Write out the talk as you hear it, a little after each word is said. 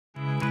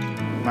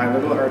My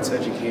liberal arts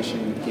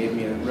education gave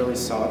me a really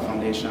solid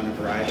foundation on a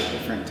variety of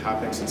different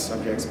topics and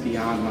subjects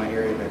beyond my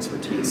area of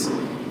expertise.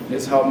 It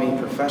has helped me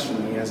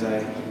professionally as I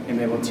am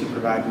able to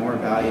provide more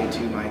value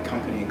to my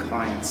company and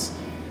clients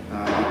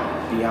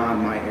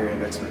beyond my area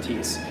of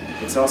expertise.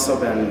 It's also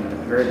been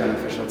very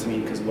beneficial to me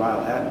because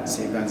while at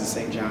St. Ben's and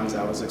St. John's,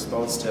 I was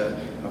exposed to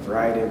a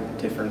variety of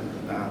different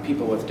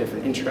people with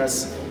different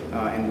interests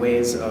and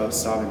ways of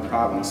solving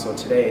problems. So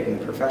today, in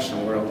the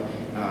professional world,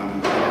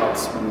 it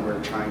helps when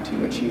we're trying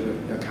to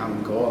achieve a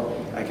common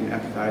goal. I can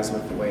empathize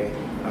with the way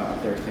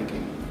they're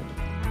thinking.